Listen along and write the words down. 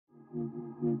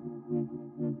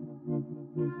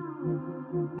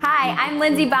Hi, I'm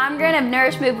Lindsay Baumgren of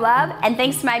Nourish Move Love, and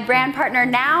thanks to my brand partner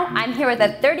Now, I'm here with a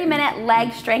 30-minute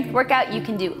leg strength workout you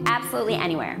can do absolutely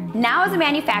anywhere. Now is a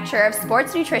manufacturer of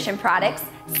sports nutrition products,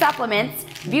 supplements,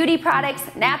 beauty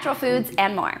products, natural foods,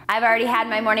 and more. I've already had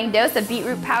my morning dose of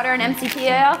beetroot powder and MCT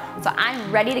oil, so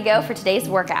I'm ready to go for today's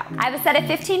workout. I have a set of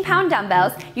 15-pound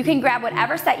dumbbells. You can grab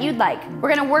whatever set you'd like. We're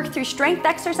gonna work through strength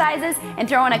exercises and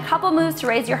throw in a couple moves to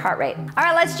raise your heart rate. All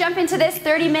right, let's jump into this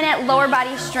 30-minute lower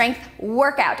body strength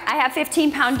workout. I have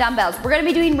 15-pound dumbbells. We're gonna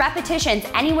be doing repetitions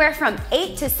anywhere from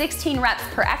 8 to 16 reps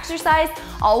per exercise.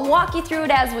 I'll walk you through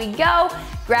it as we go.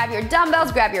 Grab your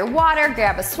dumbbells, grab your water,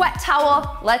 grab a sweat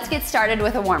towel. Let's get started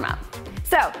with a warm-up.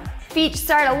 So, feet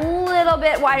start a little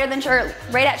bit wider than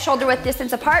right at shoulder width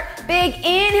distance apart. Big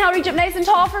inhale, reach up nice and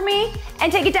tall for me,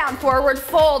 and take it down. Forward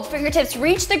fold, fingertips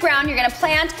reach the ground. You're gonna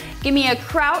plant, give me a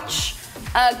crouch,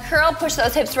 a curl, push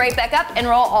those hips right back up and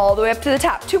roll all the way up to the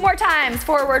top. 2 more times,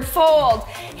 forward fold,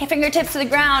 fingertips to the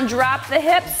ground, drop the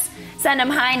hips, send them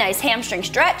high, nice hamstring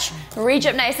stretch. Reach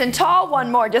up nice and tall, 1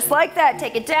 more, just like that.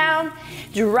 Take it down,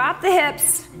 drop the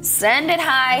hips, send it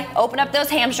high, open up those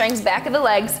hamstrings, back of the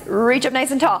legs, reach up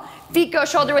nice and tall. Feet go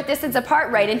shoulder width distance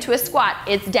apart, right into a squat.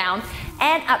 It's down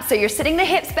and up. So you're sitting the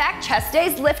hips back, chest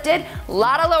stays lifted. A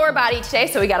lot of lower body today,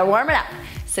 so we gotta warm it up.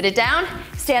 Sit it down,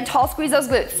 stand tall, squeeze those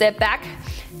glutes. Sit back,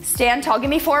 stand tall. Give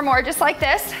me 4 more, just like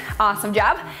this. Awesome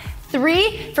job.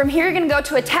 3, from here you're gonna go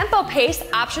to a tempo pace,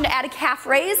 option to add a calf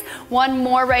raise. 1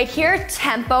 more right here,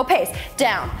 tempo pace.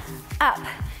 Down, up,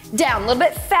 down, a little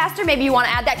bit faster. Maybe you wanna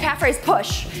add that calf raise,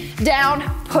 push, down,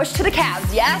 push to the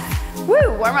calves, yes?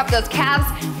 Woo, warm up those calves,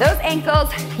 those ankles,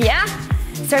 yeah?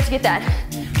 Start to get that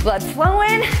blood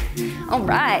flowing. All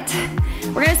right,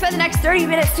 we're gonna spend the next 30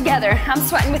 minutes together. I'm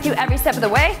sweating with you every step of the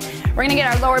way. We're gonna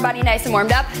get our lower body nice and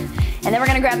warmed up. And then we're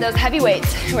gonna grab those heavy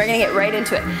weights. We're gonna get right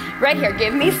into it. Right here,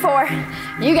 give me 4.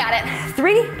 You got it.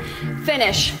 3,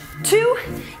 finish. 2,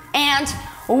 and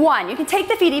 1. You can take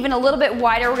the feet even a little bit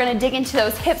wider. We're gonna dig into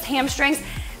those hips, hamstrings.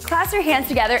 Clasp your hands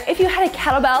together. If you had a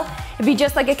kettlebell, it'd be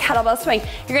just like a kettlebell swing.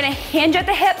 You're gonna hinge at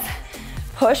the hips,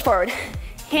 push forward.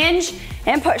 Hinge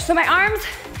and push. So my arms,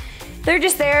 they're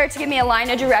just there to give me a line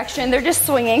of direction. They're just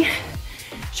swinging.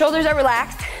 Shoulders are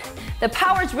relaxed. The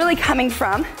power is really coming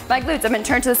from my glutes. I'm gonna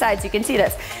turn to the side so you can see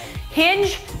this.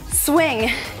 Hinge, swing,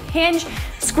 hinge,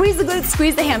 squeeze the glutes,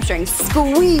 squeeze the hamstrings,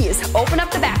 squeeze. Open up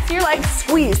the backs of your legs,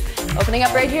 squeeze. Opening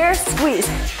up right here, squeeze.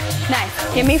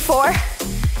 Nice, give me 4.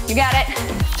 You got it.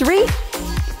 3,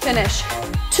 finish.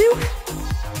 2,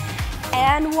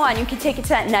 and 1. You can take it to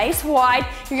that nice wide.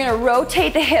 You're gonna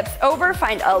rotate the hips over,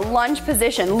 find a lunge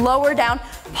position. Lower down,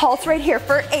 pulse right here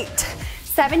for 8.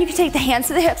 7, you can take the hands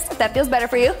to the hips if that feels better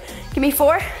for you. Give me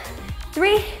 4,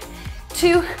 3,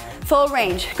 2, full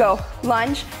range. Go,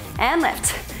 lunge and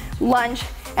lift, lunge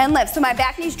and lift. So my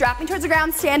back knee's dropping towards the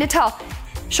ground, stand it tall.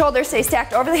 Shoulders stay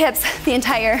stacked over the hips the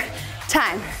entire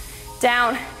time.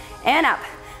 Down and up,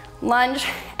 lunge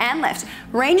and lift.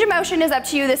 Range of motion is up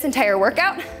to you this entire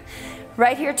workout.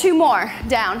 Right here, 2 more.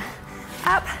 Down,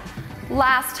 up,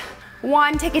 last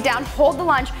 1. Take it down, hold the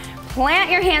lunge.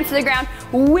 Plant your hands to the ground,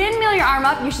 windmill your arm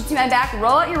up. You should see my back,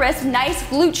 roll out your wrist. Nice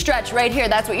glute stretch right here.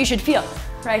 That's what you should feel.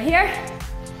 Right here.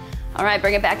 All right,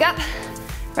 bring it back up.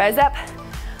 Rise up,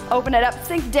 open it up,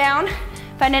 sink down.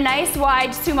 Find a nice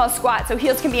wide sumo squat. So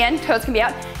heels can be in, toes can be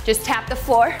out. Just tap the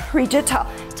floor, reach it tall.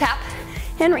 Tap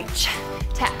and reach,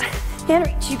 tap and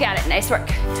reach. You got it, nice work.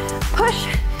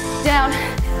 Push, down,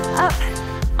 up.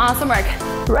 Awesome work.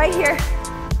 Right here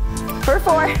for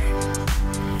 4,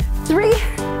 3,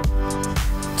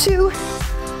 2,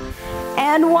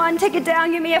 and 1. Take it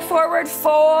down, give me a forward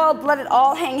fold. Let it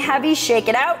all hang heavy, shake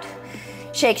it out.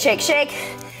 Shake, shake, shake.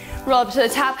 Roll up to the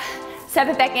top, step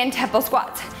it back in, tempo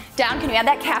squats. Down, can you add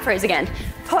that calf raise again?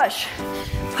 Push,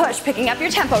 push, picking up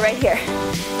your tempo right here.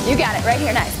 You got it, right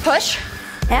here, nice. Push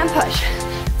and push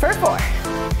for 4,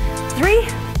 3,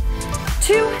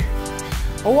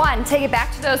 2, 1. Take it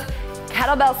back to those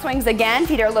kettlebell swings again.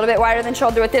 Feet are a little bit wider than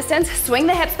shoulder width distance. Swing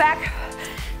the hips back.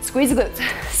 Squeeze the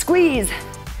glutes, squeeze,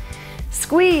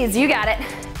 squeeze, you got it.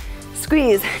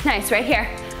 Squeeze, nice, right here.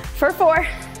 For 4,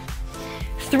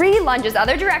 3, lunges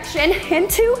other direction, in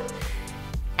 2,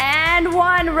 and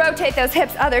 1. Rotate those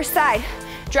hips other side.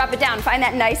 Drop it down, find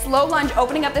that nice low lunge,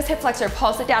 opening up this hip flexor.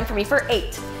 Pulse it down for me for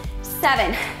 8,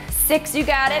 7, 6, you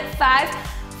got it. 5,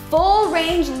 full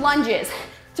range lunges.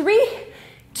 3,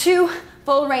 2,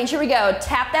 full range, here we go.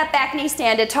 Tap that back knee,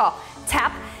 stand it tall.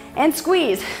 Tap and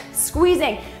squeeze,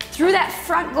 squeezing through that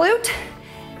front glute.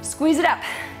 Squeeze it up,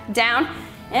 down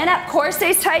and up. Core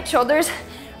stays tight, shoulders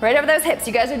right over those hips.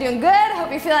 You guys are doing good.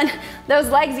 Hope you're feeling those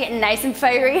legs getting nice and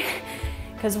fiery,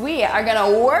 because we are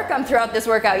gonna work them throughout this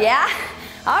workout, yeah?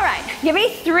 All right, give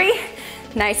me 3,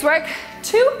 nice work,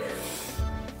 2,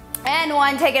 and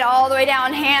 1. Take it all the way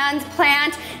down, hands,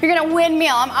 plant. You're gonna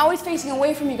windmill. I'm always facing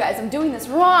away from you guys. I'm doing this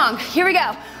wrong. Here we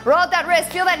go. Roll out that wrist,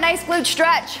 feel that nice glute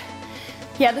stretch.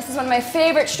 Yeah, this is one of my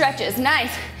favorite stretches,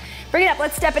 nice. Bring it up,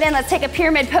 let's step it in. Let's take a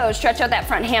pyramid pose. Stretch out that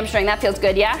front hamstring, that feels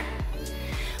good, yeah?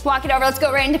 Walk it over, let's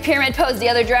go right into pyramid pose, the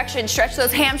other direction. Stretch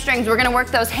those hamstrings, we're gonna work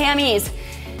those hammies.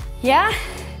 Yeah?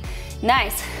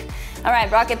 Nice. All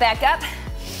right, rock it back up.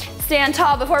 Stand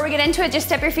tall. Before we get into it, just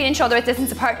step your feet and shoulder width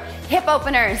distance apart. Hip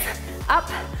openers. Up,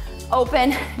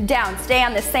 open, down. Stay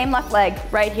on the same left leg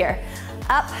right here.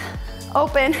 Up,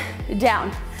 open,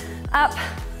 down. Up,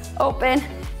 open,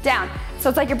 down. So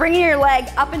it's like you're bringing your leg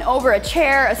up and over a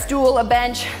chair, a stool, a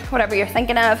bench, whatever you're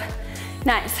thinking of.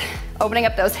 Nice. Opening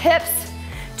up those hips.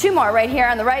 2 more right here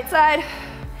on the right side.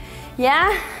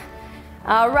 Yeah?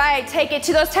 All right, take it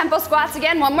to those tempo squats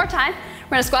again. One more time.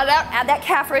 We're gonna squat it out, add that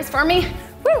calf raise for me.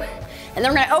 Woo! And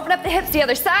then we're gonna open up the hips the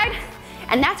other side.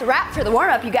 And that's a wrap for the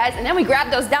warm up, you guys. And then we grab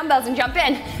those dumbbells and jump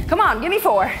in. Come on, give me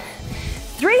 4,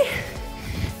 3,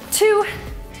 2,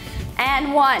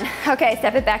 and 1. Okay,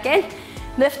 step it back in.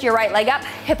 Lift your right leg up,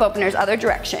 hip openers other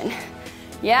direction.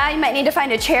 Yeah, you might need to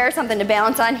find a chair, something to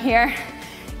balance on here.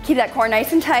 Keep that core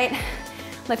nice and tight.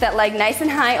 Lift that leg nice and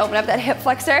high, open up that hip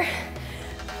flexor.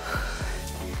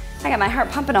 I got my heart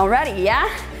pumping already, yeah?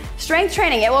 Strength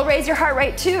training, it will raise your heart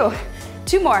rate too.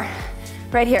 2 more,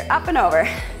 right here, up and over.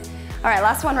 All right,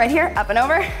 last one right here, up and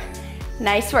over.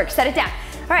 Nice work, set it down.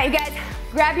 All right, you guys,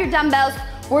 grab your dumbbells.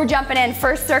 We're jumping in,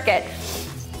 first circuit.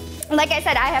 Like I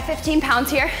said, I have 15 pounds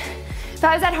here. If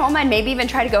I was at home, I'd maybe even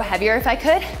try to go heavier if I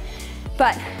could.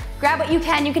 But grab what you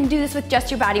can do this with just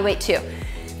your body weight too.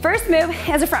 First move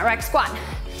is a front rack squat.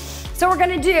 So we're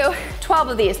gonna do 12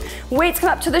 of these. Weights come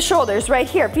up to the shoulders right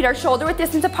here. Feet are shoulder width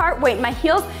distance apart, weight in my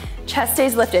heels, chest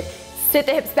stays lifted. Sit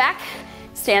the hips back,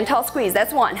 stand tall, squeeze,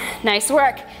 that's 1. Nice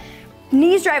work.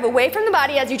 Knees drive away from the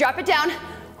body as you drop it down.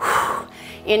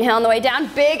 Inhale on the way down,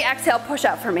 big exhale, push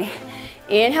up for me.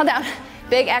 Inhale down,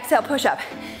 big exhale, push up.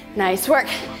 Nice work.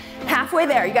 Halfway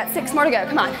there, you got 6 more to go,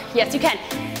 come on. Yes, you can.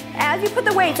 As you put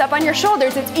the weights up on your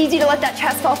shoulders, it's easy to let that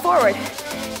chest fall forward.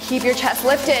 Keep your chest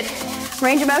lifted.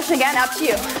 Range of motion again, up to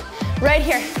you. Right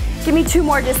here, give me 2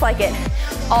 more just like it.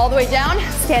 All the way down,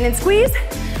 stand and squeeze.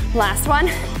 Last one,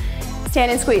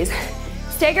 stand and squeeze.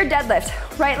 Staggered deadlift,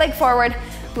 right leg forward,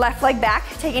 left leg back,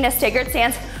 taking a staggered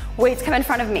stance, weights come in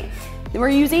front of me. We're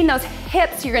using those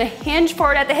hips, you're gonna hinge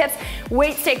forward at the hips,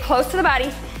 weights stay close to the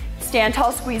body, stand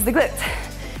tall, squeeze the glutes.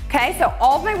 Okay, so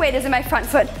all of my weight is in my front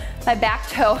foot, my back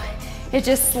toe is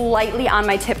just slightly on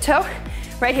my tiptoe.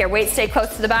 Right here, weights stay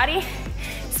close to the body,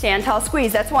 stand tall,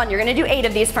 squeeze, that's 1. You're gonna do 8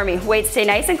 of these for me. Weights stay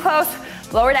nice and close,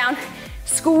 lower down,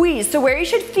 squeeze. So where you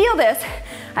should feel this,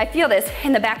 I feel this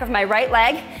in the back of my right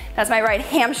leg. That's my right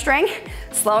hamstring.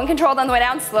 Slow and controlled on the way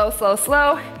down, slow, slow,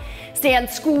 slow. Stand,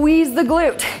 squeeze the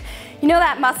glute. You know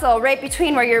that muscle right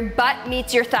between where your butt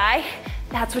meets your thigh?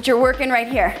 That's what you're working right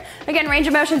here. Again, range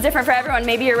of motion is different for everyone.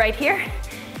 Maybe you're right here.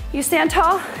 You stand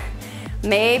tall.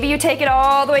 Maybe you take it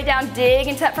all the way down, dig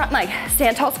into that front leg.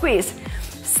 Stand tall, squeeze.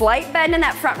 Slight bend in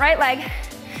that front right leg.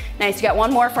 Nice, you got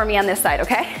 1 more for me on this side,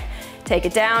 okay? Take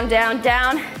it down, down,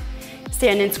 down.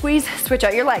 Stand and squeeze, switch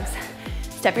out your legs.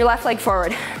 Step your left leg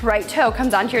forward. Right toe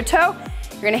comes onto your toe.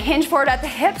 You're gonna hinge forward at the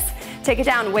hips. Take it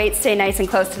down, weight stay nice and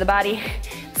close to the body.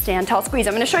 Stand tall, squeeze.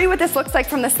 I'm gonna show you what this looks like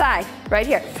from the side, right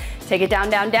here. Take it down,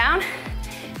 down, down.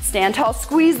 Stand tall,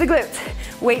 squeeze the glutes.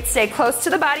 Weight stay close to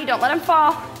the body, don't let them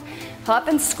fall. Up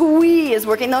and squeeze,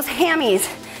 working those hammies.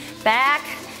 Back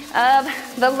of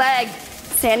the leg,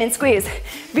 stand and squeeze.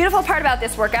 Beautiful part about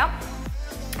this workout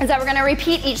is that we're gonna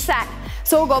repeat each set.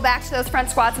 So we'll go back to those front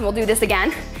squats and we'll do this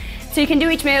again. So you can do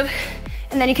each move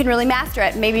and then you can really master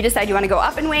it. Maybe you decide you wanna go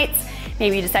up in weights.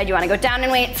 Maybe you decide you wanna go down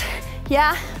in weights.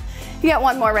 Yeah, you got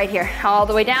 1 more right here. All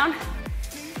the way down,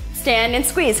 stand and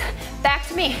squeeze. Back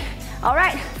to me. All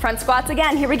right, front squats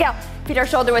again, here we go. Feet are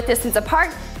shoulder width distance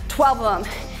apart, 12 of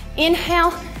them.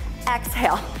 Inhale,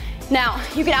 exhale. Now,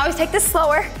 you can always take this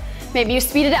slower. Maybe you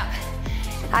speed it up.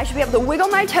 I should be able to wiggle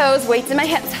my toes, weights in my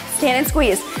hips, stand and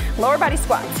squeeze. Lower body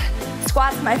squats.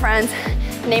 Squats, my friends,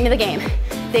 name of the game.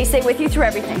 They stay with you through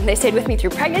everything. They stayed with me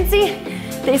through pregnancy.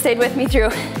 They stayed with me through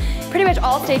pretty much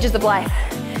all stages of life.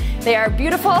 They are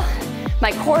beautiful.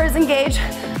 My core is engaged.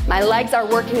 My legs are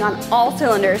working on all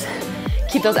cylinders.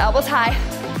 Keep those elbows high.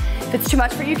 If it's too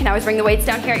much for you, you can always bring the weights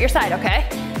down here at your side, okay?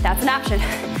 That's an option.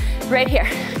 Right here.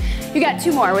 You got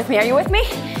 2 more with me. Are you with me?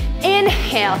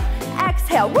 Inhale,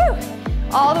 exhale, woo!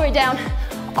 All the way down,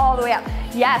 all the way up.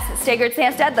 Yes, staggered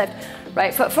stance deadlift.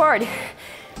 Right foot forward.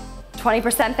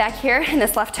 20% back here in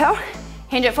this left toe.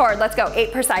 Hinge it forward, let's go,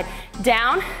 8 per side.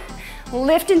 Down,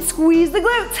 lift and squeeze the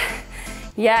glutes.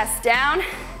 Yes, down,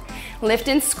 lift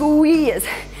and squeeze.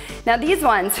 Now these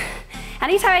ones,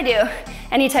 anytime I do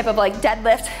any type of like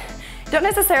deadlift, don't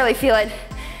necessarily feel it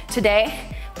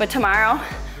today, but tomorrow,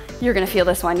 you're gonna feel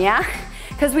this one, yeah?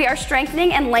 Because we are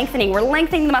strengthening and lengthening. We're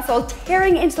lengthening the muscle,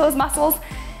 tearing into those muscles,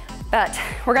 but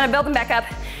we're gonna build them back up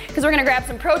because we're gonna grab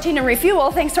some protein and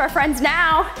refuel thanks to our friends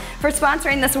now for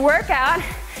sponsoring this workout.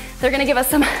 They're gonna give us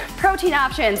some protein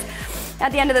options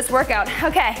at the end of this workout.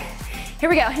 Okay, here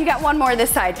we go. You got one more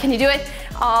this side. Can you do it?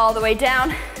 All the way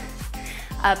down,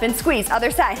 up and squeeze.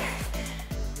 Other side.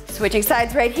 Switching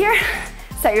sides right here.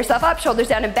 Set yourself up, shoulders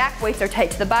down and back, weights are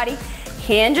tight to the body.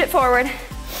 Hinge it forward,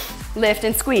 lift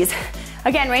and squeeze.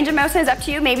 Again, range of motion is up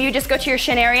to you. Maybe you just go to your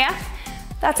shin area.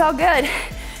 That's all good.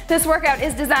 This workout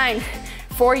is designed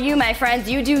for you, my friends.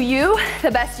 You do you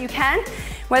the best you can.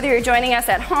 Whether you're joining us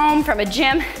at home, from a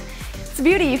gym, it's a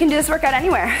beauty. You can do this workout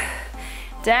anywhere.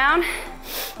 Down.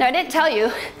 Now I didn't tell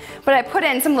you, but I put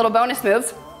in some little bonus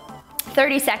moves.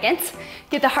 30 seconds.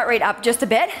 Get the heart rate up just a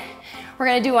bit. We're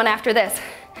gonna do one after this.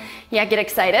 Yeah, get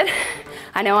excited.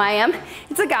 I know I am.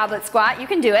 It's a goblet squat. You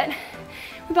can do it.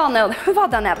 We've all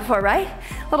done that before, right?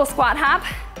 Little squat hop.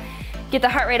 Get the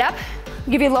heart rate up.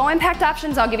 I'll give you low impact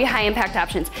options. I'll give you high impact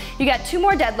options. You got 2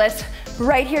 more deadlifts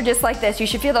right here, just like this. You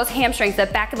should feel those hamstrings, the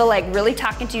back of the leg, really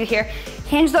talking to you here.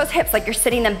 Hinge those hips like you're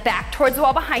sitting them back towards the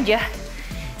wall behind you.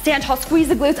 Stand tall, squeeze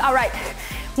the glutes. All right.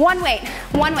 One weight.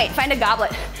 Find a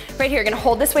goblet. Right here, you're gonna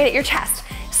hold this weight at your chest.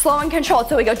 Slow and controlled,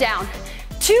 so we go down.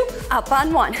 2, up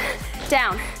on 1,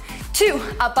 down. 2,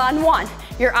 up on 1.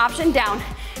 Your option, down.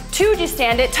 2, just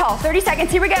stand it tall. 30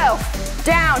 seconds, here we go.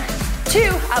 Down, 2,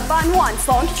 up on 1,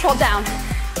 slow and controlled, down.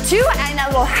 2, and a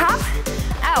little hop,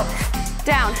 out,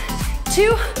 down.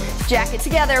 2, jack it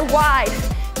together, wide,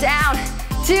 down.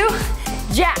 2,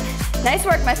 jack. Nice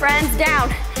work, my friends, down.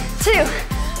 2,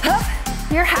 up,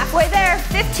 you're halfway there.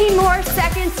 15 more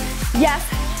seconds, yes.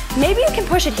 Maybe you can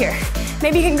push it here.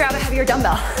 Maybe you can grab a heavier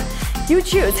dumbbell. You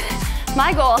choose.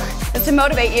 My goal is to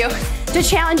motivate you, to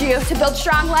challenge you, to build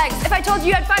strong legs. If I told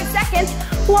you had 5 seconds,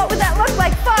 what would that look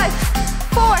like? 5,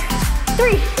 4,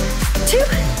 3,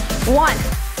 2, 1.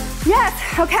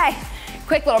 Yes, okay.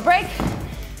 Quick little break.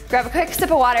 Grab a quick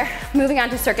sip of water. Moving on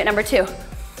to circuit number 2.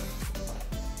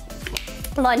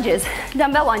 Lunges,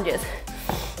 dumbbell lunges.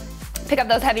 Pick up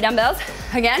those heavy dumbbells.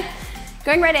 Again,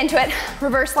 going right into it,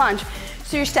 reverse lunge.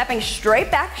 So you're stepping straight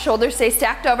back, shoulders stay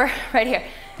stacked over, right here.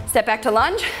 Step back to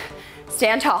lunge,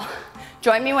 stand tall.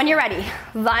 Join me when you're ready.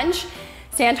 Lunge,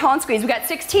 stand tall and squeeze. We got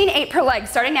 16, 8 per leg,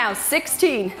 starting now.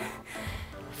 16,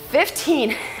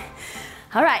 15.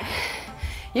 All right,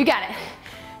 you got it.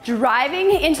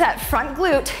 Driving into that front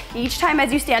glute each time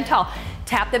as you stand tall.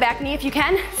 Tap the back knee if you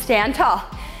can, stand tall.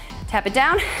 Tap it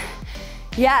down,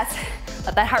 yes.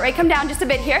 Let that heart rate come down just a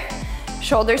bit here.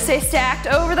 Shoulders stay stacked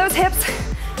over those hips.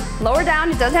 Lower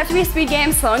down, it doesn't have to be a speed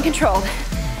game, slow and controlled.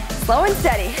 Slow and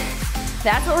steady.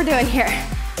 That's what we're doing here.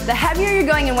 The heavier you're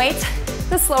going in weights,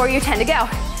 the slower you tend to go.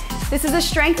 This is a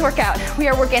strength workout. We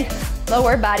are working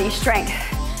lower body strength.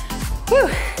 Whew.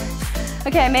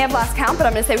 Okay, I may have lost count, but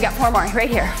I'm gonna say we got 4 more. Right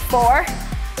here. 4,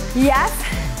 yes.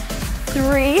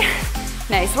 3,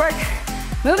 nice work.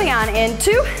 Moving on in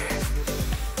 2,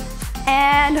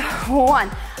 and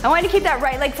 1. I want you to keep that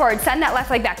right leg forward, send that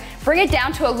left leg back. Bring it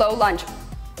down to a low lunge.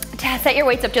 Set your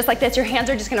weights up just like this. Your hands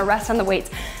are just gonna rest on the weights.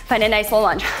 Find a nice low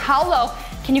lunge. How low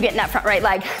can you get in that front right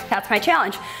leg? That's my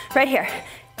challenge. Right here,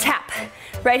 tap.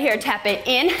 Right here, tap it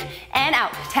in and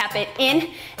out. Tap it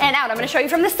in and out. I'm gonna show you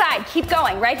from the side. Keep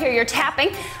going. Right here, you're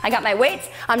tapping. I got my weights.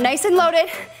 I'm nice and loaded.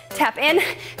 Tap in,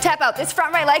 tap out. This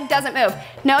front right leg doesn't move.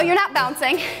 No, you're not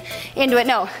bouncing into it.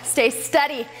 No, stay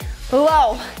steady,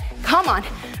 low. Come on.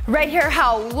 Right here,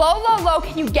 how low, low, low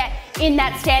can you get in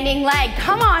that standing leg?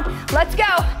 Come on, let's go.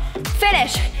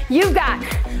 Finish. You've got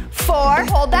 4,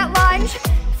 hold that lunge.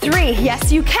 3,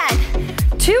 yes you can.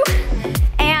 2,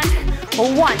 and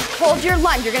 1. Hold your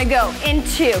lunge. You're gonna go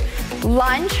into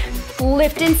lunge,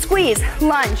 lift and squeeze.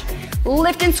 Lunge,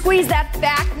 lift and squeeze that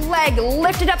back leg.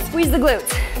 Lift it up, squeeze the glutes.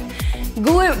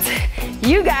 Glutes,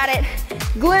 you got it.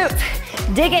 Glutes,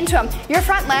 dig into them. Your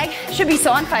front leg should be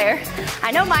so on fire.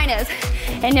 I know mine is.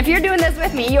 And if you're doing this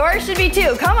with me, yours should be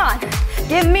too. Come on,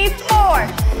 give me 4.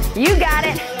 You got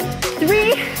it.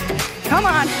 3, come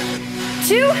on.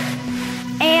 2,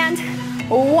 and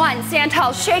 1. Stand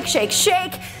tall, shake, shake,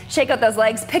 shake. Shake out those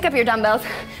legs, pick up your dumbbells.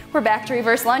 We're back to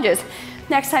reverse lunges.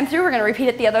 Next time through, we're gonna repeat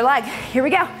it the other leg. Here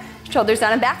we go. Shoulders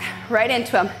down and back, right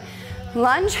into them.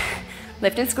 Lunge,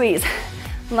 lift and squeeze.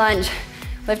 Lunge,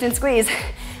 lift and squeeze.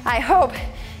 I hope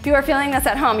you are feeling this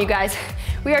at home, you guys.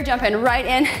 We are jumping right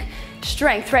in,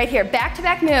 strength right here.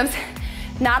 Back-to-back moves,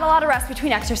 not a lot of rest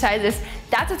between exercises.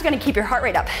 That's what's gonna keep your heart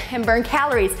rate up and burn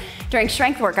calories during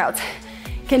strength workouts.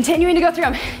 Continuing to go through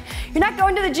them. You're not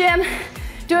going to the gym,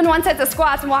 doing 1 set of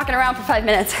squats and walking around for 5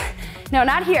 minutes. No,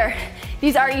 not here.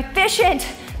 These are efficient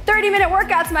 30-minute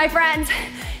workouts, my friends.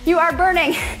 You are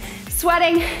burning,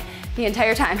 sweating the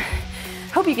entire time.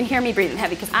 Hope you can hear me breathing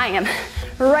heavy because I am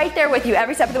right there with you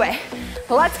every step of the way.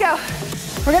 Let's go.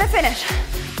 We're gonna finish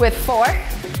with 4.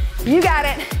 You got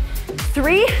it.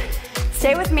 3,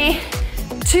 stay with me.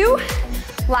 2,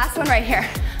 last one right here.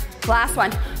 Last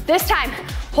one. This time,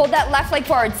 hold that left leg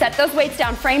forward. Set those weights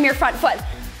down. Frame your front foot.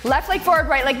 Left leg forward,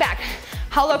 right leg back.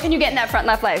 How low can you get in that front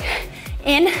left leg?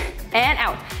 In and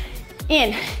out.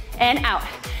 In and out.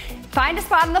 Find a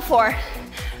spot on the floor.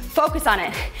 Focus on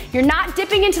it. You're not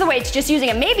dipping into the weights, just using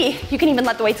it. Maybe you can even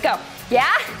let the weights go.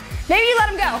 Yeah? Maybe you let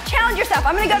them go. Challenge yourself.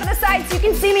 I'm gonna go to the side so you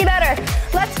can see me better.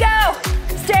 Let's go.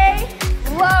 Stay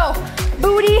low.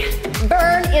 Booty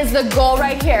burn is the goal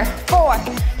right here. 4,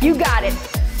 you got it.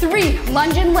 3,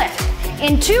 lunge and lift.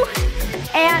 In 2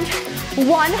 and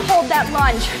 1, hold that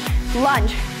lunge.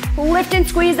 Lunge. Lift and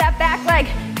squeeze that back leg.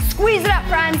 Squeeze it up,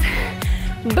 friends.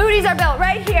 Booties are built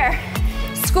right here.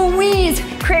 Squeeze.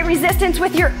 Create resistance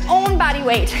with your own body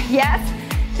weight. Yes?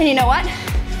 And you know what?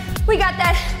 We got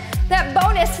that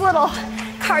bonus little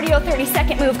cardio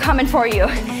 30-second move coming for you.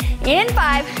 In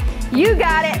 5, you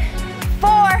got it.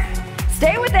 4,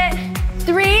 stay with it.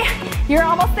 3, you're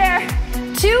almost there.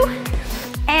 2,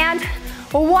 and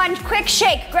 1. Quick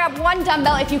shake. Grab 1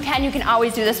 dumbbell if you can. You can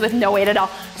always do this with no weight at all.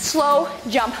 Slow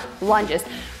jump lunges.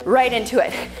 Right into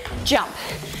it. Jump.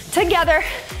 Together.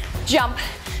 Jump.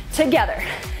 Together.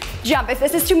 Jump. If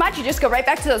this is too much, you just go right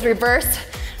back to those reverse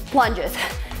lunges.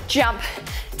 Jump.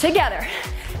 Together.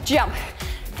 Jump.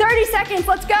 30 seconds.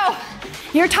 Let's go.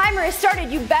 Your timer is started.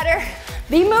 You better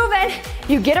be moving.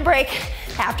 You get a break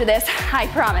after this. I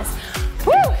promise.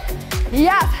 Woo!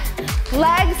 Yes.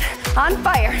 Legs on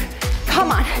fire.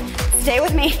 Come on. Stay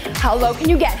with me. How low can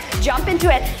you get? Jump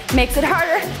into it. Makes it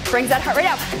harder. Brings that heart rate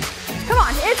up. Come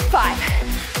on. It's 5,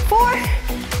 4,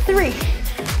 3,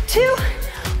 2,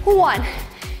 1.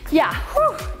 Yeah.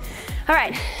 Whew. All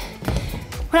right.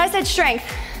 When I said strength,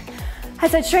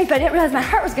 but I didn't realize my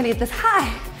heart was gonna get this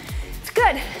high. It's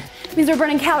good. It means we're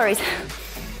burning calories.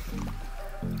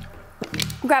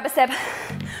 Grab a sip.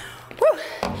 Woo.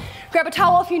 Grab a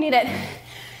towel if you need it.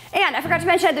 And I forgot to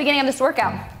mention at the beginning of this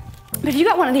workout, but if you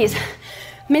got one of these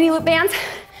mini loop bands,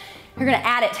 you're gonna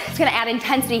add it. It's gonna add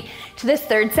intensity to this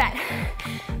 3rd set.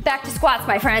 Back to squats,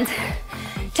 my friends.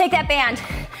 Take that band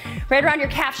right around your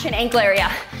calf, shin, ankle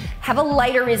area. Have a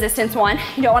lighter resistance one.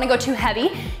 You don't wanna go too heavy.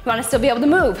 You wanna still be able to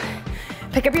move.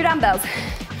 Pick up your dumbbells.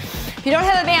 If you don't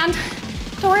have a band,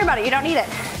 don't worry about it, you don't need it.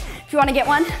 If you wanna get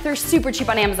one, they're super cheap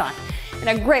on Amazon and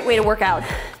a great way to work out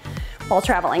while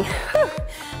traveling. Whew.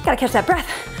 Gotta catch that breath.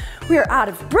 We are out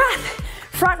of breath.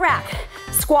 Front rack,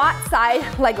 squat,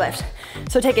 side, leg lift.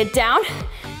 So take it down,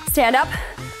 stand up,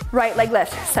 right leg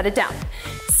lift, set it down.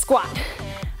 Squat,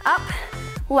 up,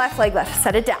 left leg lift,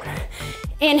 set it down.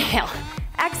 Inhale,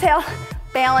 exhale,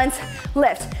 balance,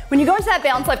 lift. When you go into that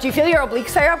balance lift, do you feel your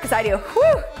obliques fire up? Because I do.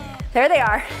 Whew. There they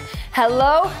are.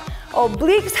 Hello,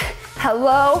 obliques.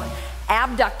 Hello,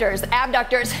 abductors.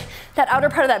 Abductors, that outer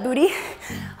part of that booty,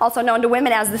 also known to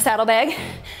women as the saddlebag.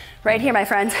 Right here, my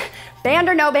friends. Band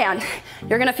or no band,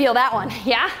 you're gonna feel that one,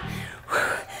 yeah?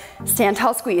 Stand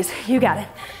tall, squeeze. You got it.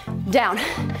 Down,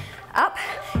 up.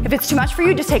 If it's too much for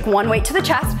you, just take 1 weight to the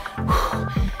chest.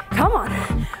 Come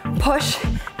on. Push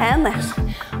and lift.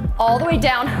 All the way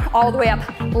down, all the way up.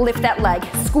 Lift that leg.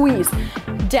 Squeeze.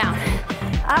 Down,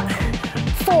 up.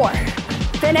 4.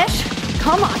 Finish.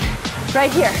 Come on.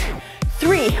 Right here.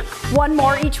 3. 1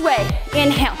 more each way.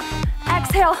 Inhale.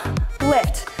 Exhale.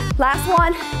 Lift. Last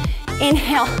one.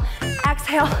 Inhale.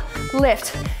 Exhale.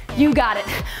 Lift. You got it.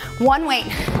 1 weight.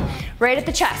 Right at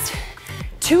the chest.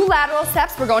 2 lateral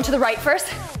steps. We're going to the right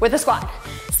first with a squat.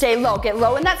 Stay low. Get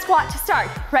low in that squat to start.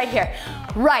 Right here.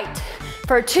 Right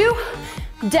for 2.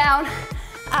 Down.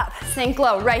 Up. Sink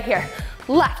low. Right here.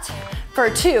 Left for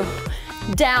 2.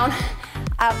 Down.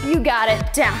 Up. You got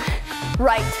it. Down.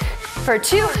 Right for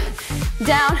 2.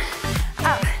 Down.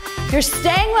 Up. You're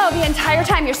staying low the entire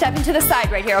time. You're stepping to the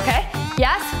side right here, okay?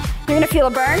 Yes? You're gonna feel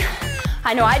a burn.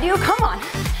 I know I do. Come on.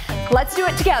 Let's do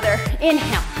it together.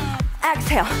 Inhale.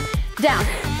 Exhale. Down.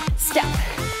 Step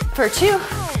for 2.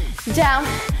 Down.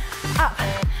 Up.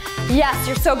 Yes,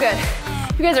 you're so good.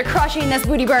 You guys are crushing this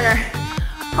booty burner.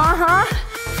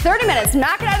 30 minutes.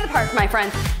 Knock it out of the park, my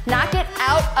friends. Knock it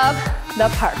out of the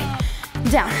park.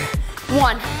 Down.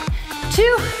 1,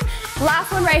 2.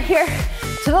 Last one right here.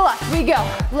 To the left we go.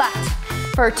 Left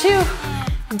for 2.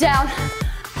 Down,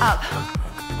 up.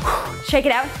 Shake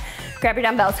it out. Grab your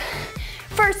dumbbells.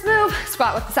 First move,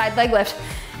 squat with the side leg lift.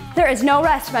 There is no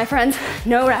rest, my friends.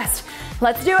 No rest.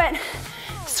 Let's do it.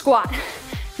 Squat.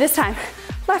 This time,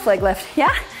 left leg lift.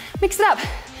 Yeah? Mix it up.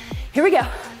 Here we go.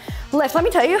 Lift. Let me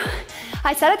tell you,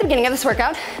 I said at the beginning of this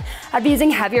workout, I'd be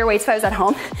using heavier weights if I was at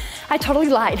home. I totally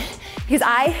lied because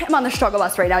I am on the struggle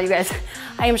bus right now, you guys.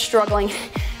 I am struggling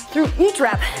through each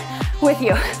rep with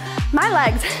you. My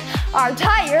legs are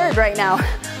tired right now.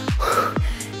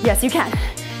 Yes, you can.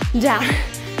 Down,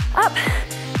 up,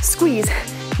 squeeze.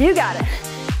 You got it.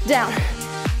 Down,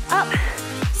 up,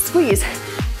 squeeze.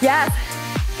 Yes.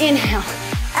 Inhale,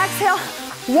 exhale.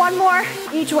 One more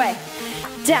each way.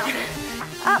 Down,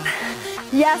 up.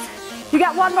 Yes. You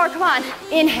got one more. Come on.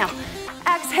 Inhale,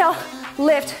 exhale,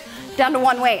 lift. Down to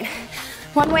one weight.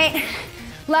 One weight.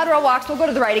 Lateral walks. We'll go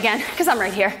to the right again because I'm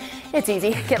right here. It's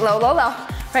easy. Get low, low, low.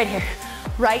 Right here.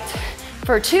 Right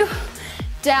for 2.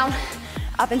 Down,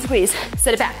 up and squeeze.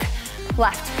 Sit it back.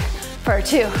 Left for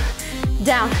 2.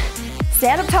 Down.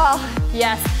 Stand up tall.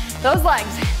 Yes. Those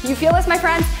legs. You feel this, my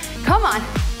friends? Come on.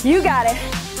 You got it.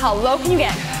 How low can you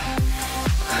get?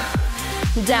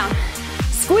 Down.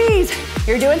 Squeeze.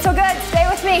 You're doing so good. Stay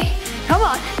with me. Come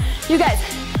on. You guys,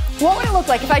 what would it look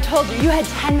like if I told you you had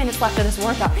 10 minutes left of this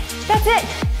workout? That's it.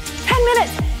 10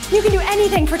 minutes. You can do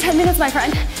anything for 10 minutes, my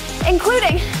friend,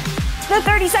 including the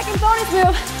 30-second bonus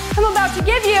move I'm about to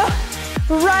give you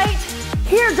right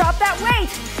here. Drop that weight.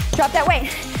 Drop that weight.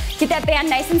 Get that band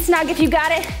nice and snug if you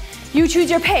got it. You choose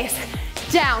your pace.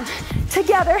 Down,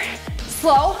 together.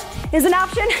 Slow is an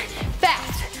option.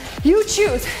 Fast. You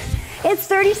choose. It's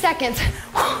 30 seconds.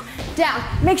 Down.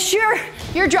 Make sure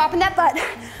you're dropping that butt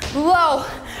low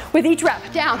with each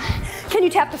rep. Down. Can you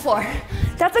tap the floor?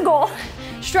 That's a goal.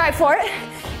 Strive for it.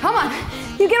 Come on.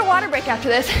 You get a water break after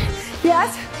this.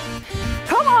 Yes.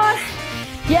 Come on.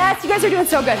 Yes, you guys are doing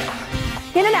so good.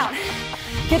 In and out.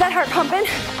 Get that heart pumping.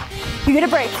 You get a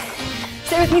break.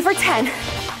 Stay with me for 10,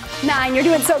 9. You're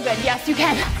doing so good. Yes, you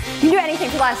can. You can do anything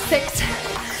for the last 6,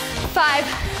 5,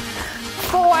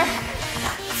 4,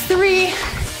 3,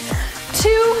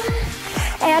 2,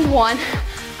 and 1.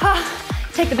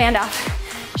 Take the band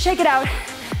off. Shake it out.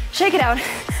 Shake it out.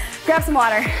 Grab some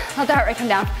water. Let the heart rate come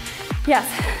down. Yes.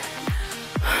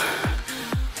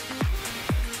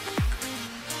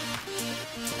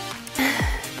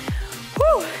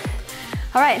 Whew.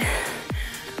 All right.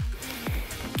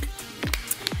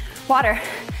 Water,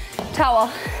 towel,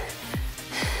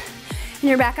 and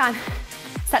you're back on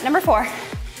set number 4,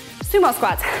 sumo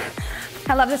squats.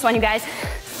 I love this one, you guys.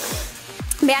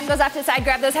 Band goes off to the side,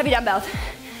 grab those heavy dumbbells.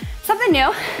 Something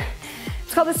new,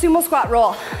 it's called the sumo squat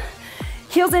roll.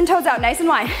 Heels in, toes out, nice and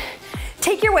wide.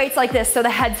 Take your weights like this so the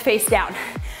head's face down.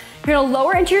 You're gonna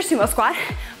lower into your sumo squat,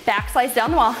 back slice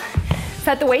down the wall.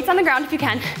 Set the weights on the ground if you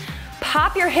can.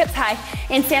 Pop your hips high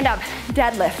and stand up,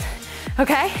 deadlift,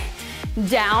 okay?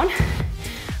 Down,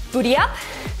 booty up,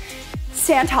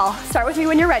 stand tall. Start with me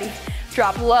when you're ready.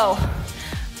 Drop low,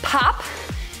 pop,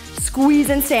 squeeze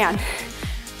and stand.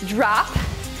 Drop,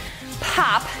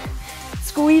 pop,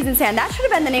 squeeze and stand. That should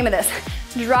have been the name of this.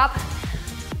 Drop,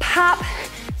 pop,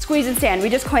 squeeze and stand. We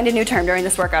just coined a new term during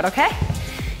this workout, okay?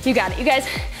 You got it. You guys,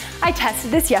 I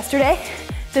tested this yesterday,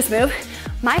 this move.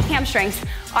 My hamstrings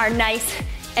are nice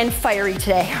and fiery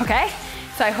today, okay?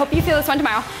 So I hope you feel this one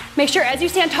tomorrow. Make sure as you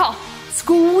stand tall,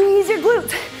 squeeze your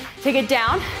glutes. Take it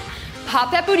down,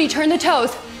 pop that booty, turn the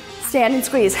toes, stand and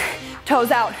squeeze. Toes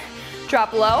out,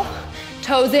 drop low,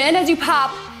 toes in as you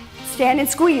pop, stand and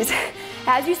squeeze.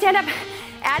 As you stand up,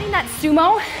 adding that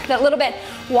sumo, that little bit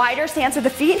wider stance with the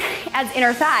feet, adds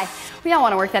inner thigh. We all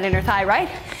want to work that inner thigh, right?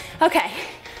 Okay,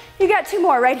 you got 2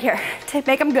 more right here to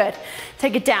make them good.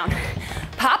 Take it down,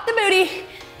 pop the booty,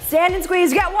 stand and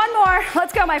squeeze. You got 1 more.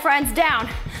 Let's go, my friends. Down,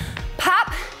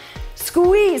 pop,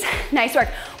 squeeze. Nice work.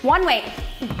 1 weight.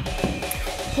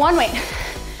 1 weight.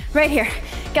 Right here.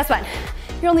 Guess what?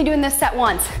 You're only doing this set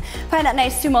once. Find that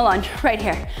nice sumo lunge right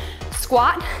here.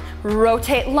 Squat,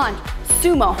 rotate, lunge.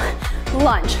 Sumo,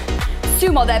 lunge.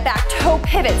 Sumo, that back toe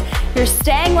pivots. You're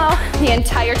staying low the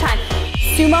entire time.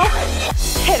 Sumo,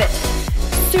 pivot.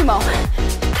 Sumo,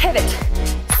 pivot.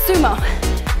 Sumo,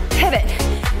 pivot.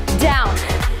 Down,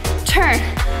 turn.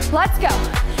 Let's go.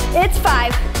 It's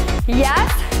 5.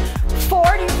 Yes. 4.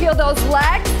 Do you feel those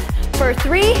legs? For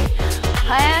 3,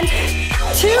 and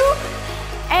 2,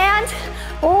 and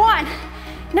 1.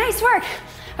 Nice work.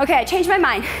 Okay, I changed my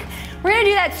mind. We're gonna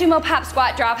do that sumo pop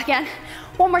squat drop again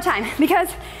one more time because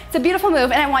it's a beautiful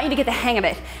move and I want you to get the hang of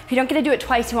it. If you don't get to do it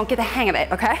twice, you won't get the hang of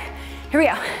it, okay? Here we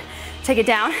go. take it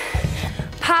down,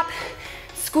 pop,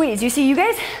 squeeze. You see, you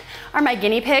guys are my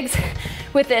guinea pigs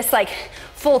with this like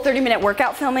full 30-minute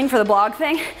workout filming for the blog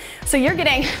thing. So you're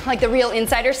getting like the real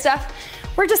insider stuff.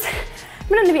 I'm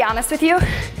gonna be honest with you.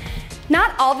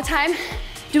 Not all the time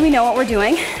do we know what we're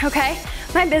doing, okay?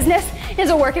 My business is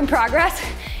a work in progress,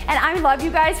 and I love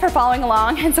you guys for following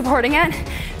along and supporting it.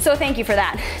 So thank you for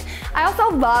that. I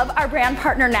also love our brand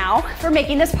partner Now for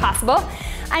making this possible.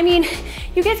 I mean,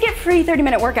 you guys get free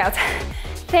 30-minute workouts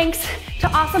thanks to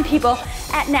awesome people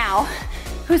at Now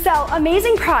who sell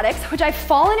amazing products, which I've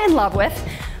fallen in love with.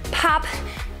 Pop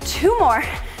 2 more.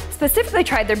 Specifically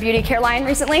tried their beauty care line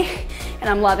recently, and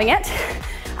I'm loving it.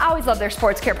 I always love their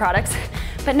sports care products,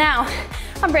 but now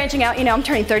I'm branching out. You know, I'm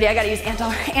turning 30, I gotta use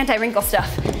anti-wrinkle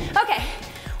stuff. Okay,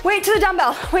 weight to the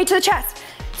dumbbell, weight to the chest.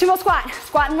 Sumo squat,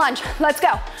 squat and lunge. Let's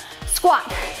go.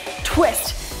 Squat,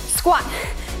 twist, squat,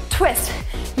 twist.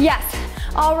 Yes,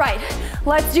 all right,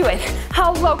 let's do it.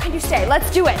 How low can you stay? Let's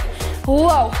do it.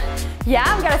 Low.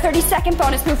 Yeah, we got a 30-second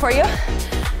bonus move for you.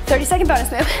 30-second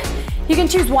bonus move. You can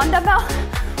choose 1 dumbbell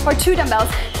or 2 dumbbells.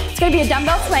 It's gonna be a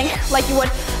dumbbell swing like you would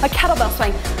a kettlebell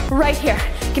swing right here.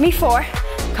 Give me 4,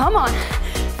 come on.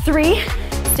 3,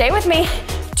 stay with me.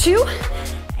 2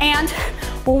 and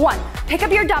 1. Pick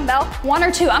up your dumbbell, 1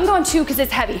 or 2. I'm going 2 because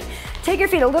it's heavy. Take your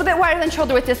feet a little bit wider than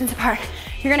shoulder width distance apart.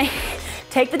 You're gonna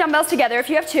take the dumbbells together if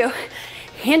you have 2.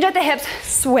 Hinge at the hips,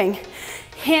 swing.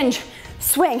 Hinge,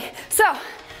 swing. So,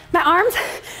 my arms,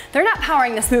 they're not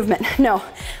powering this movement. No,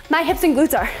 my hips and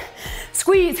glutes are.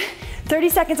 Squeeze. 30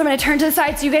 seconds, I'm gonna turn to the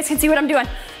side so you guys can see what I'm doing.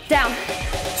 Down,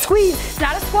 squeeze. It's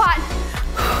not a squat.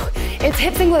 It's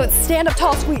hips and glutes. Stand up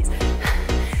tall, squeeze.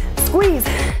 Squeeze.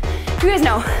 You guys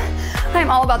know, I'm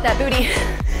all about that booty.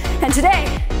 And today,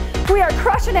 we are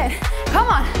crushing it. Come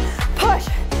on, push.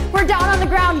 We're down on the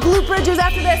ground, glute bridges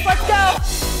after this. Let's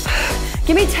go.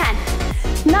 Give me 10,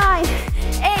 9,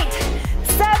 8,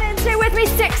 7, stay with me,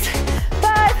 6,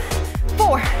 5,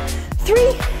 4,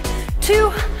 3,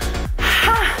 2,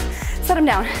 set them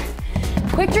down.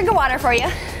 Quick drink of water for you.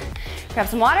 Grab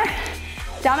some water,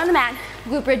 down on the mat,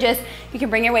 glute bridges. You can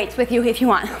bring your weights with you if you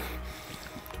want.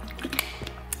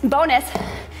 Bonus,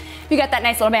 you got that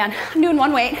nice little band. I'm doing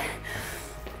 1 weight.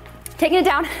 Taking it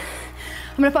down.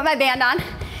 I'm gonna put my band on.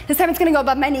 This time it's gonna go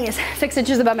above my knees, 6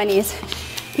 inches above my knees.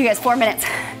 You guys, 4 minutes.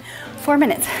 4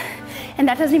 minutes. And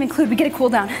that doesn't even include, we get a cool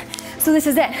down. So this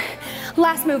is it.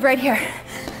 Last move right here.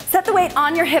 Set the weight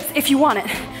on your hips if you want it.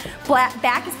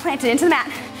 Back is planted into the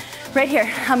mat. Right here,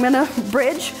 I'm gonna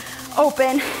bridge,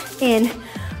 open, in,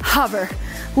 hover.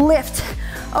 Lift,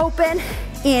 open,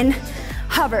 in,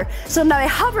 hover. So now by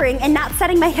hovering and not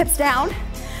setting my hips down,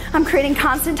 I'm creating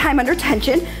constant time under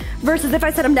tension versus if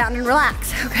I set them down and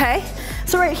relax, okay?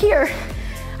 So right here,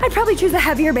 I'd probably choose a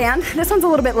heavier band. This one's a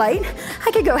little bit light.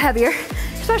 I could go heavier,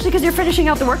 especially because you're finishing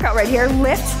out the workout right here.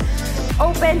 Lift,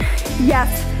 open, yes,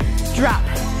 drop.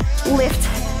 Lift,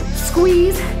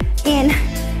 squeeze, in,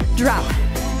 drop.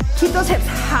 Keep those hips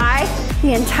high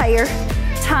the entire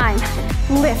time.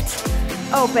 Lift,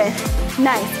 open,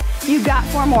 nice. You got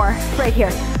 4 more right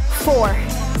here. 4,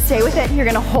 stay with it. You're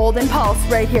gonna hold and pulse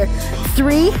right here.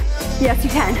 3, yes you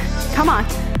can. Come on,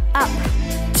 up.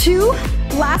 2,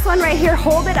 last one right here.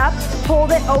 Hold it up,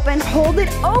 hold it open,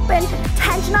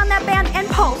 tension on that band and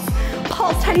pulse.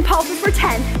 Pulse, tiny pulses for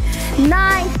 10,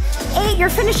 9, 8, you're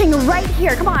finishing right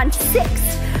here. Come on, 6,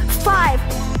 5,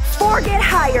 4, get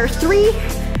higher. 3,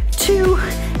 2,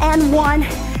 and 1.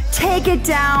 Take it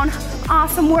down.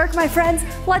 Awesome work, my friends.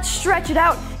 Let's stretch it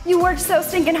out. You worked so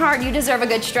stinking hard, you deserve a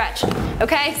good stretch.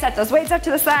 Okay, set those weights up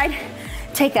to the side.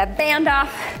 Take that band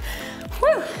off.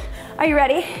 Whew. Are you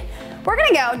ready? We're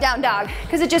gonna go down dog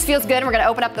because it just feels good and we're gonna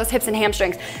open up those hips and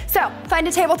hamstrings. So find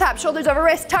a tabletop, shoulders over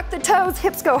wrist, tuck the toes,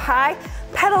 hips go high,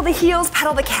 pedal the heels,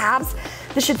 pedal the calves.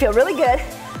 This should feel really good.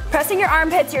 Pressing your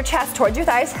armpits, your chest towards your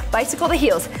thighs, bicycle the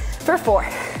heels for 4,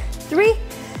 3,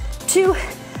 2,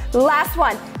 last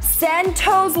one. Send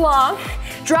toes long,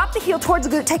 drop the heel towards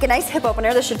the glute, take a nice hip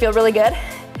opener. This should feel really good.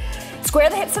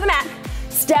 Square the hips to the mat,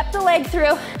 step the leg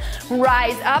through,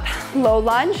 rise up, low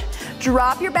lunge,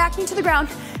 drop your back knee to the ground,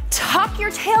 tuck your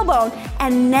tailbone,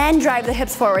 and then drive the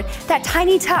hips forward. That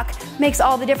tiny tuck makes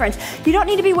all the difference. You don't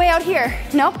need to be way out here.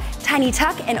 Nope, tiny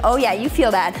tuck, and oh yeah, you feel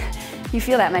that. You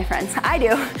feel that, my friends. I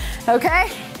do,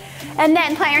 okay? And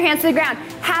then plant your hands to the ground.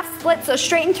 Half split, so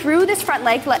straighten through this front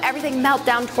leg. Let everything melt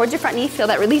down towards your front knee. Feel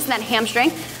that release in that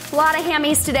hamstring. A lot of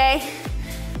hammies today.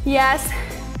 Yes.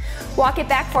 Walk it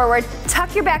back forward.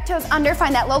 Tuck your back toes under,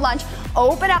 find that low lunge.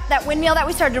 Open up that windmill that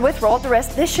we started with, roll up the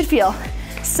wrist. This should feel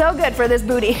so good for this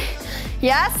booty.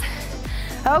 Yes?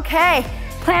 Okay,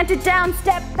 plant it down,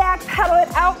 step back, pedal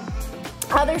it out.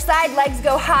 Other side, legs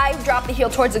go high, drop the heel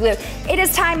towards the glute. It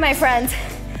is time, my friends.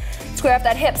 Square up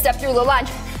that hip, step through the lunge.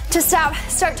 To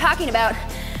start talking about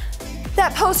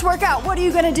that post-workout. What are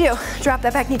you gonna do? Drop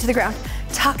that back knee to the ground.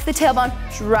 Tuck the tailbone,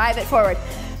 drive it forward.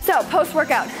 So,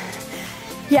 post-workout.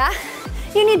 Yeah?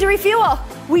 You need to refuel.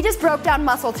 We just broke down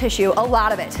muscle tissue, a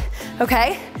lot of it,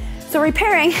 okay? So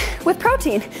repairing with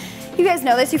protein. You guys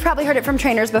know this, you've probably heard it from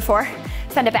trainers before.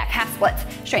 Send it back, half splits.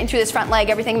 Straighten through this front leg,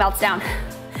 everything melts down.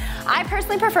 I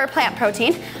personally prefer plant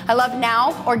protein. I love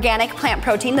Now organic plant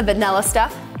protein, the vanilla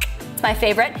stuff. It's my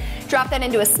favorite. Drop that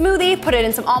into a smoothie, put it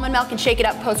in some almond milk and shake it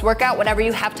up post-workout, whatever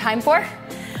you have time for.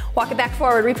 Walk it back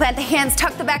forward, replant the hands,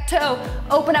 tuck the back toe,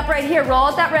 open up right here, roll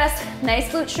out that wrist, nice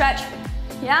glute stretch,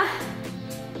 yeah?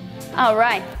 All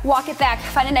right, walk it back,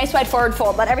 find a nice wide forward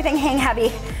fold, let everything hang heavy,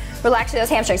 relax those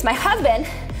hamstrings. My husband,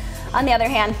 on the other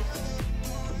hand,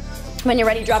 when you're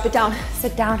ready, drop it down,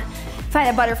 sit down, find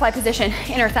a butterfly position,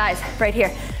 inner thighs, right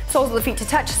here. Soles of the feet to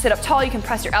touch, sit up tall, you can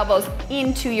press your elbows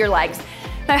into your legs.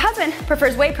 My husband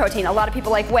prefers whey protein. A lot of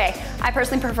people like whey. I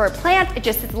personally prefer plant, it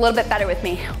just sits a little bit better with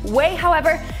me. Whey,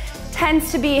 however,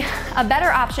 tends to be a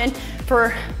better option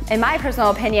for, in my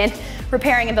personal opinion,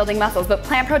 repairing and building muscles, but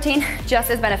plant protein, just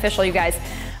as beneficial, you guys,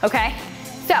 okay?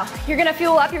 So, you're gonna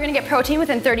fuel up, you're gonna get protein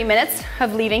within 30 minutes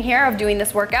of leaving here, of doing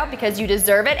this workout, because you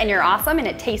deserve it and you're awesome and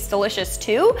it tastes delicious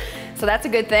too, so that's a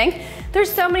good thing.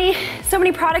 There's so many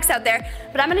products out there,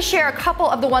 but I'm gonna share a couple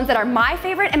of the ones that are my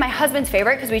favorite and my husband's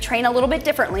favorite, because we train a little bit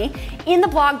differently, in the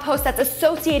blog post that's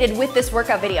associated with this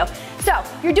workout video. So,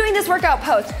 you're doing this workout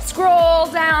post, scroll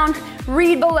down,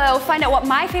 read below, find out what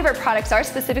my favorite products are,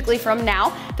 specifically from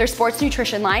Now, their sports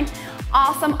nutrition line.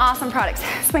 Awesome, awesome products.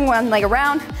 Swing one leg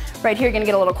around. Right here, you're gonna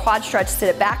get a little quad stretch, sit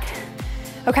it back,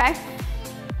 okay?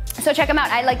 So check them out.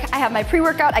 I have my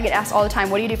pre-workout. I get asked all the time,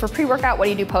 what do you do for pre-workout? What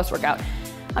do you do post-workout?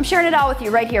 I'm sharing it all with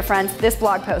you right here, friends, this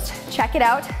blog post. Check it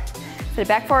out, sit it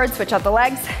back forward, switch out the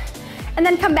legs, and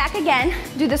then come back again,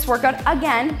 do this workout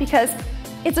again, because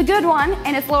it's a good one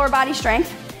and it's lower body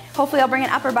strength. Hopefully I'll bring an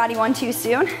upper body one too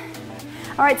soon.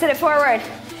 All right, sit it forward.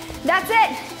 That's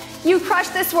it. You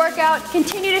crushed this workout.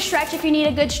 Continue to stretch if you need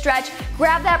a good stretch.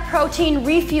 Grab that protein,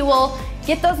 refuel,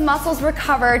 get those muscles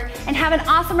recovered, and have an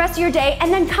awesome rest of your day,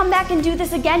 and then come back and do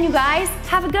this again, you guys.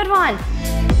 Have a good one.